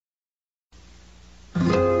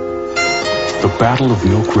The Battle of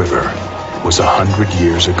Milk River was 100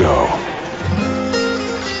 years ago.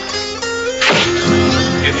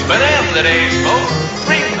 It's Bonanza Days, folks.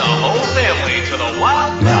 Bring the whole family to the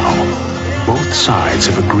wild. Now, both sides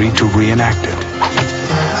have agreed to reenact it.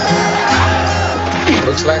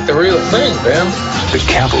 Looks like the real thing, Ben. The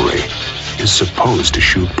cavalry is supposed to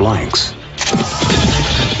shoot blanks.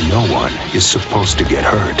 No one is supposed to get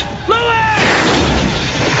hurt. Lewis!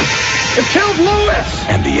 It killed Lewis!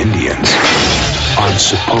 And the Indians aren't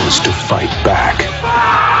supposed to fight back.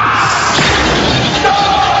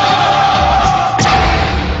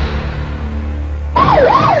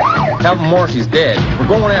 Captain Morphy's dead. We're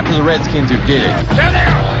going after the Redskins who did it. They're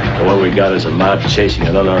there! What we got is a mob chasing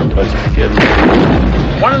an unarmed bunch of kids.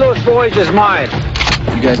 One of those boys is mine.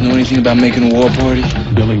 You guys know anything about making a war party?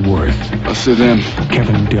 Billy Worth, Us or them?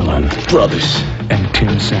 Kevin Dillon, Brothers. and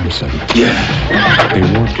Tim Sampson. Yeah. They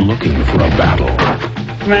weren't looking for a battle,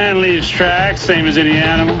 Man leaves tracks, same as any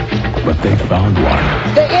animal. but they found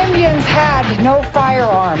one. The Indians had no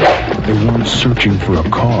firearms. They weren't searching for a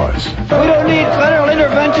cause. We don't need federal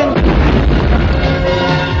intervention.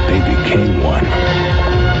 They became one.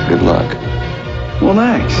 Good luck. Well,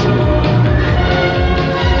 thanks.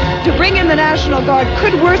 To bring in the National Guard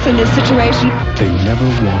could worsen this situation. They never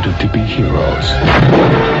wanted to be heroes,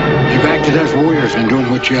 You've acted as warriors in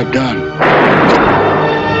doing what you have done.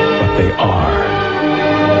 but they are.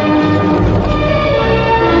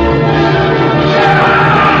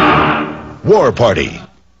 War Party.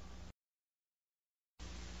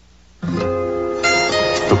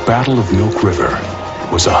 The Battle of Milk River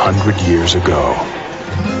was 100 years ago.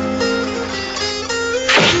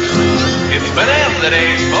 It's Bonanza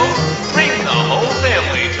Days, folks. Bring the whole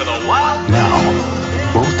family to the wild. Now,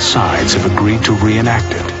 both sides have agreed to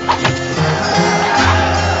reenact it.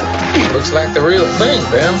 Looks like the real thing,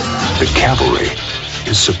 Ben. The cavalry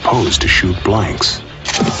is supposed to shoot blanks.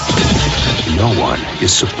 No one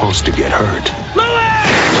is supposed to get hurt. Lewis!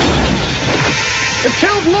 It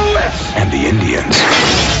killed Lewis! And the Indians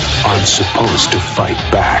aren't supposed to fight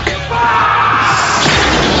back.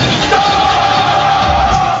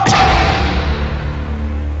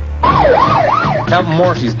 Captain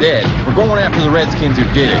Morphy's dead. We're going after the Redskins who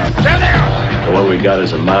did it. They're there! What we got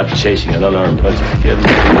is a mob chasing an unarmed bunch of kids.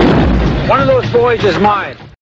 One of those boys is mine.